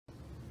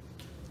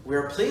We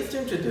are pleased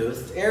to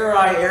introduce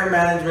A.R.I Air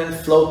Management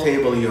Flow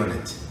Table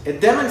Unit. It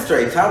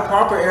demonstrates how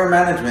proper air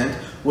management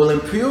will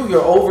improve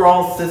your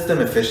overall system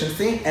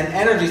efficiency and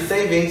energy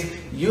savings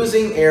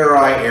using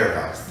A.R.I air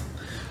valves.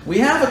 We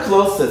have a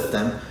closed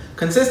system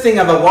consisting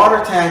of a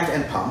water tank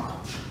and pump,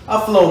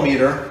 a flow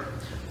meter,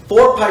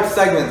 4 pipe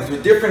segments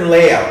with different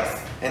layouts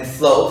and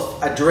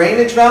slopes, a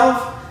drainage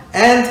valve,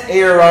 and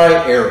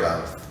A.R.I air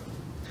valves.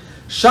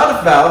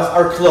 Shutoff valves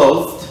are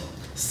closed,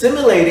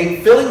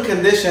 simulating filling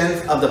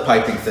conditions of the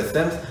piping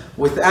systems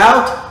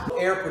without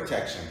air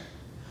protection,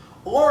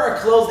 or a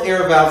closed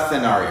air valve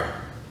scenario.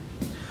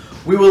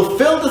 We will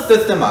fill the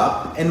system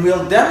up and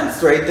we'll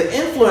demonstrate the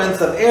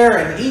influence of air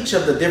in each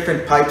of the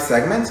different pipe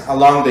segments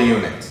along the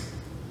unit.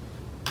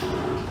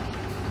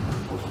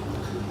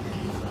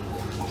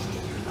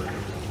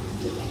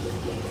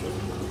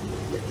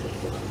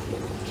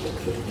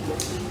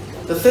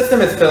 The system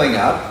is filling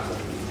up.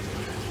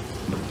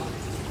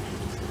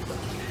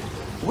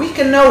 We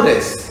can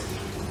notice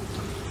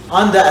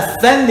on the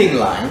ascending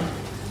line,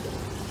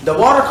 the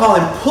water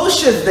column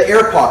pushes the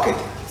air pocket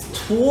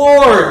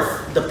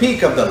towards the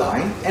peak of the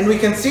line, and we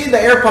can see the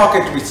air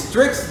pocket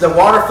restricts the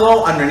water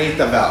flow underneath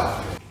the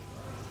valve.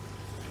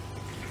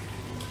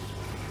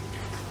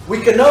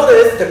 We can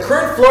notice the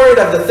current flow rate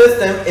of the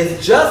system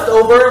is just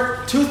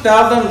over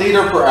 2,000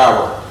 liters per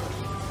hour.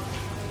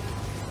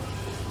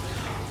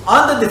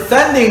 On the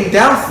descending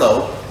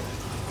downslope,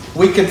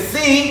 we can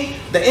see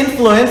the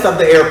influence of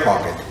the air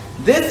pocket.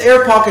 This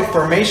air pocket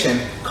formation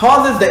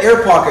causes the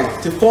air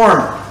pocket to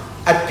form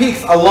at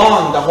peaks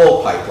along the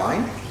whole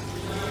pipeline.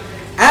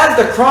 As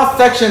the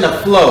cross-section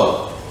of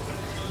flow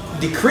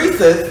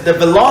decreases, the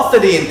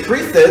velocity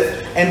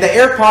increases and the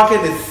air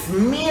pocket is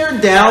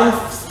smeared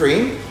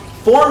downstream,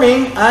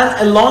 forming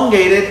an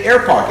elongated air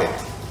pocket.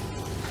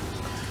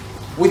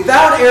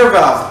 Without air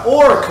valves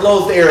or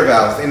closed air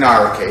valves in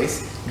our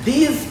case,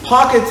 these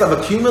pockets of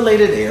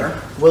accumulated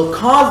air will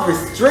cause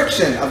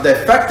restriction of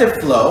the effective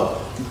flow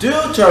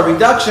due to a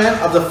reduction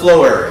of the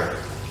flow area.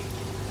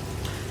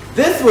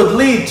 This would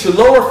lead to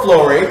lower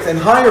flow rates and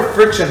higher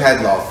friction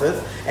head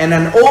losses and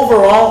an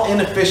overall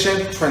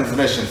inefficient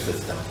transmission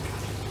system.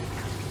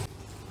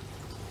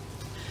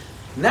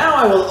 Now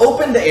I will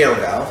open the air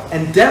valve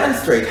and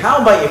demonstrate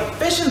how by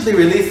efficiently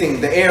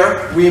releasing the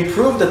air we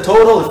improve the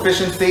total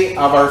efficiency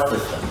of our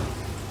system.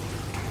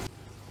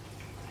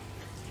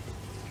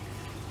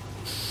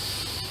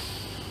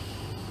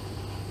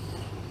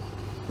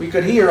 We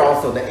could hear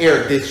also the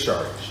air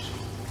discharged.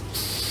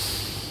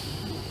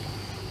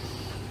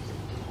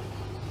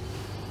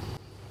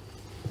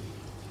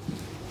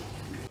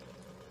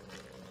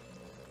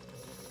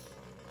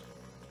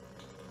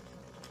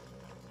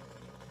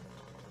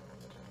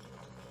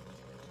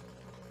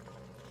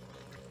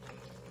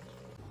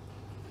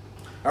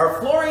 Our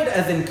flow rate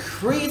has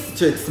increased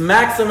to its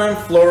maximum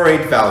flow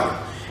rate value,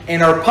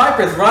 and our pipe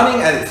is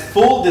running at its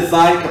full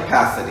design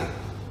capacity.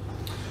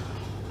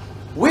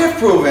 We have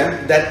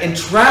proven that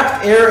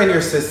entrapped air in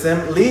your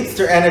system leads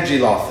to energy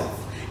losses,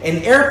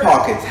 and air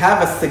pockets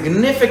have a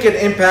significant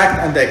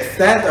impact on the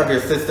extent of your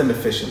system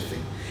efficiency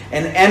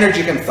and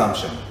energy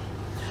consumption.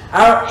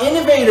 Our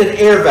innovative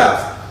air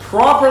valves,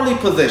 properly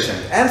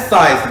positioned and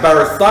sized by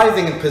our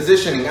sizing and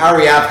positioning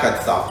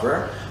A.R.I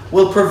software,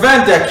 will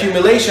prevent the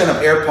accumulation of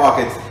air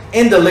pockets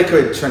in the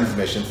liquid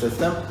transmission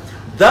system,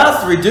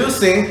 thus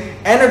reducing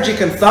energy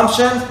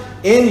consumption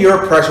in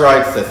your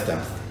pressurized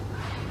systems.